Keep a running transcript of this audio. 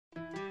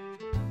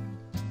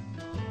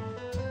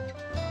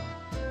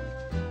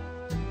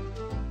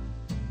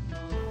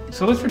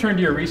So let's return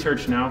to your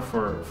research now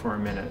for a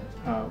minute.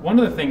 One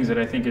of the things that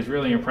I think is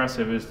really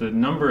impressive is the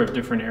number of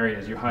different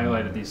areas. You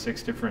highlighted these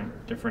 6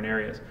 different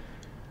areas.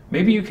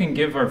 Maybe you can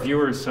give our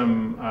viewers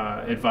some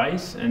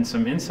advice and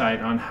some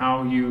insight on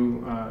how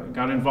you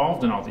got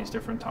involved in all these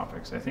different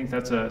topics. I think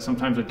that's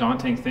sometimes a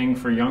daunting thing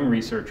for young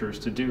researchers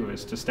to do,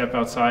 is to step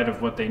outside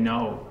of what they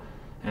know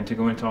and to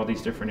go into all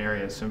these different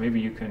areas. So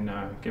maybe you can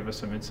give us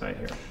some insight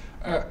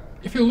here.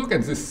 If you look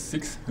at these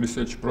 6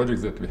 research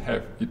projects that we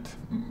have,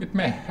 it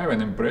may have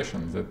an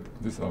impression that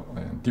these are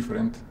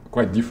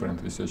quite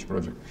different research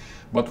projects.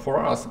 But for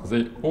us,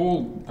 they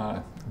all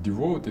are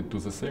devoted to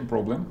the same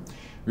problem.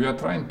 We are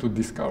trying to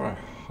discover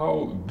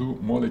how do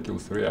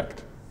molecules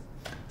react.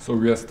 So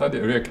we are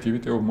studying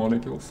reactivity of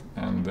molecules,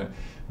 and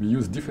we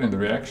use different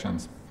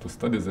reactions to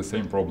study the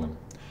same problem.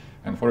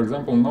 And for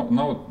example,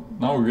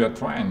 now we are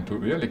trying to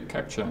really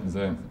capture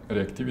the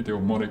reactivity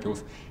of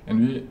molecules,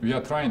 and we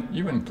are trying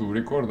even to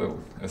record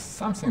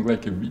something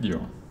like a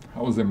video,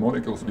 how the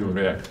molecules will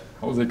react,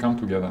 how they come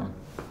together,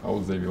 how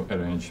they will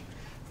arrange,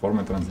 form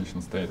a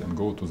transition state, and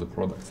go to the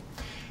products.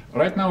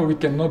 Right now we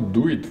cannot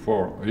do it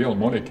for real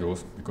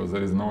molecules because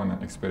there is no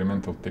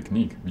experimental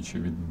technique which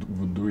we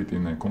would do it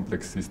in a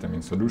complex system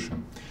in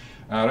solution.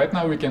 Right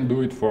now we can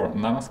do it for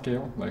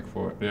nanoscale, like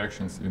for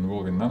reactions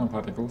involving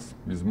nanoparticles.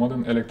 With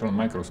modern electron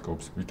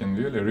microscopes, we can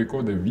really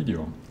record a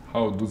video,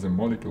 how do the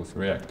molecules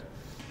react.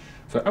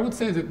 So I would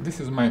say that this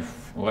is my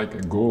a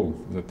goal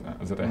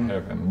that I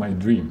have, and my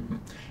dream,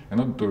 in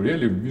order to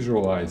really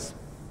visualize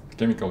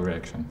chemical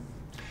reaction.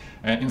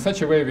 In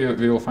such a way,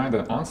 we will find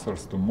the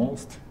answers to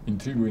most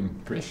intriguing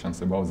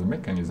questions about the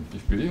mechanism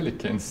if we really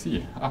can see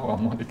how our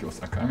molecules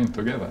are coming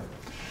together.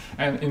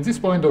 And in this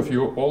point of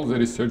view, all the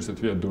research that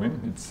we are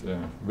doing,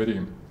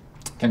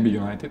 can be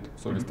united.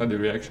 So we study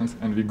reactions,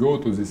 and we go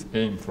to this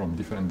aim from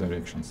different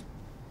directions.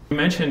 You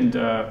mentioned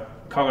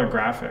color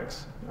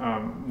graphics.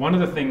 One of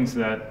the things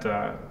that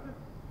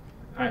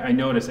I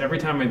notice every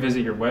time I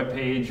visit your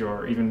webpage,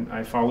 or even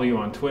I follow you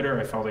on Twitter,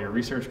 I follow your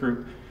research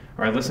group,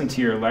 or I listen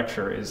to your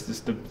lecture,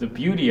 is the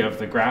beauty of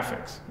the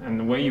graphics and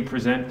the way you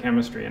present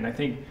chemistry. And I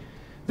think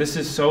this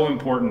is so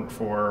important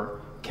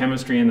for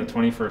chemistry in the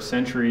 21st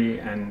century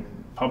and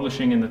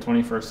publishing in the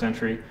 21st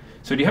century.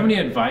 So do you have any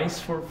advice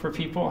for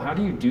people? How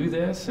do you do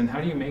this, and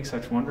how do you make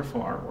such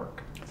wonderful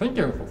artwork? Thank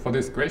you for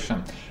this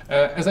question.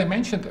 As I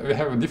mentioned, we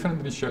have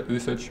different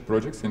research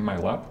projects in my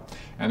lab,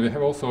 and we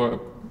have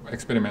also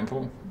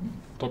experimental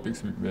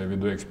topics where we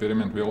do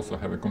experiment. We also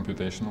have a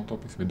computational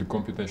topics. We do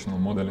computational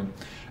modeling.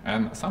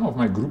 And some of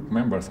my group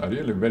members are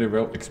really very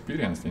well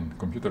experienced in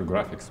computer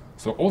graphics.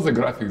 So all the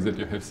graphics that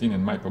you have seen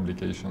in my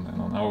publication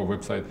and on our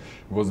website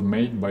was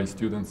made by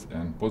students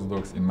and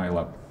postdocs in my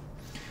lab.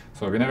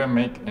 So we never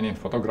make any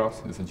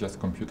photographs. It's just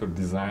computer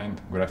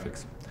designed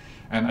graphics.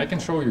 And I can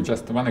show you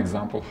just one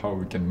example how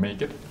we can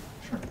make it.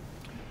 Sure.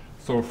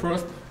 So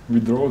first, we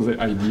draw the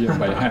idea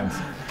by hand.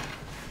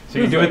 So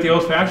you do it the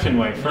old-fashioned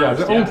way first. Yeah,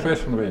 the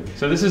old-fashioned way.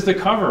 So this is the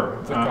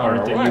cover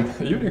art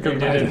that you did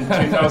in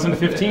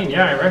 2015.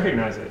 Yeah, I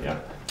recognize it. Yeah.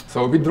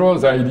 So we draw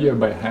the idea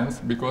by hands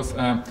because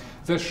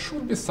there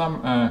should be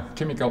some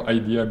chemical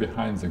idea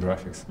behind the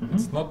graphics.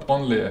 It's not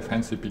only a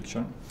fancy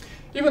picture.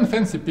 Even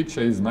fancy picture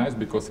is nice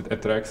because it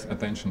attracts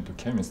attention to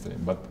chemistry,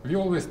 but we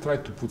always try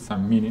to put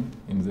some meaning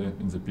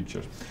in the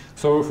picture.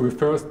 So if we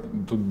first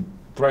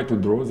try to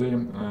draw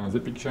the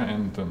picture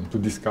and to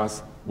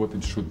discuss what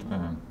it should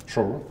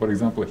show. For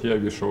example, here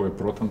we show a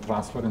proton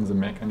transfer in the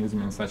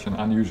mechanism in such an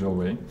unusual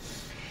way.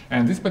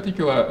 And this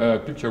particular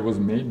picture was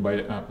made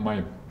by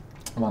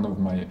one of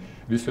my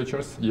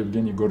researchers,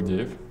 Evgeny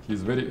Gordiev.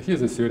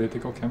 He's a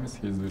theoretical chemist,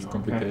 he's with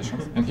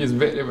computations, and he's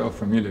very well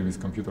familiar with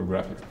computer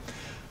graphics.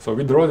 So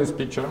we draw this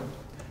picture.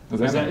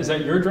 Is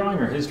that your drawing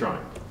or his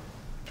drawing?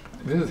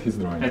 This is his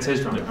drawing. That's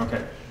his drawing,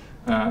 okay.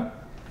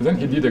 Then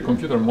he did a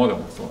computer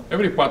model. So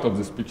every part of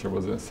this picture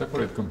was a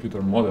separate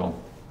computer model,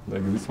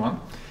 like this one.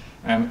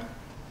 And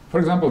for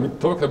example, we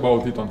talked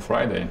about it on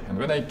Friday, and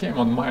when I came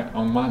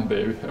on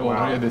Monday, we had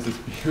already this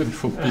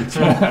beautiful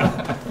picture.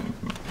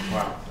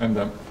 Wow.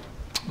 And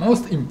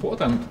most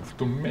important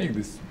to make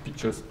these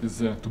pictures is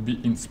to be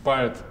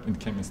inspired in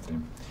chemistry.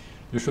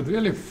 You should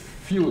really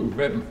feel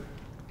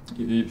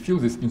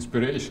this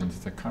inspiration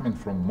that's coming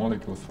from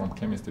molecules, from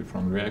chemistry,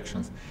 from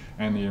reactions,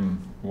 and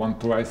one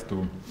tries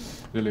to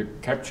really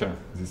capture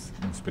this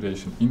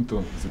inspiration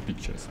into the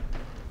pictures.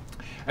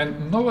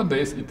 And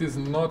nowadays it is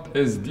not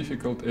as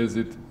difficult as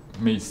it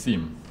may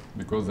seem,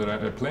 because there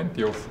are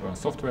plenty of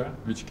software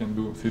which can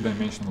do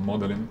three-dimensional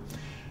modeling,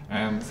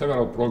 and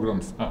several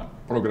programs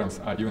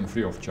are even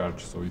free of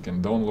charge, so you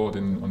can download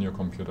on your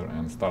computer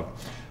and start.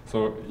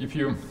 So if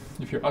you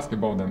ask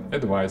about an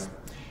advice,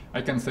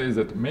 I can say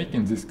that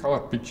making these color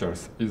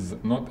pictures is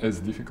not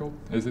as difficult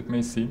as it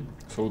may seem.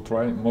 So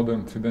try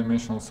modern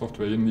three-dimensional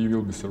software and you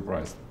will be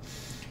surprised.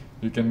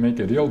 You can make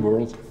a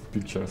real-world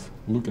pictures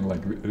looking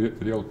like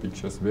real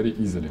pictures very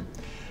easily.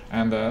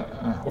 And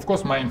of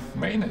course, my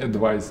main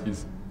advice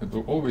is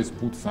to always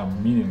put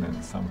some meaning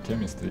and some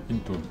chemistry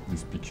into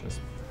these pictures.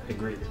 I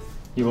agree.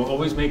 You will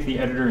always make the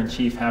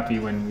editor-in-chief happy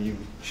when you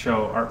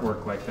show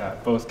artwork like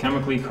that, both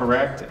chemically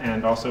correct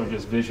and also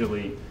just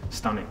visually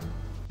stunning.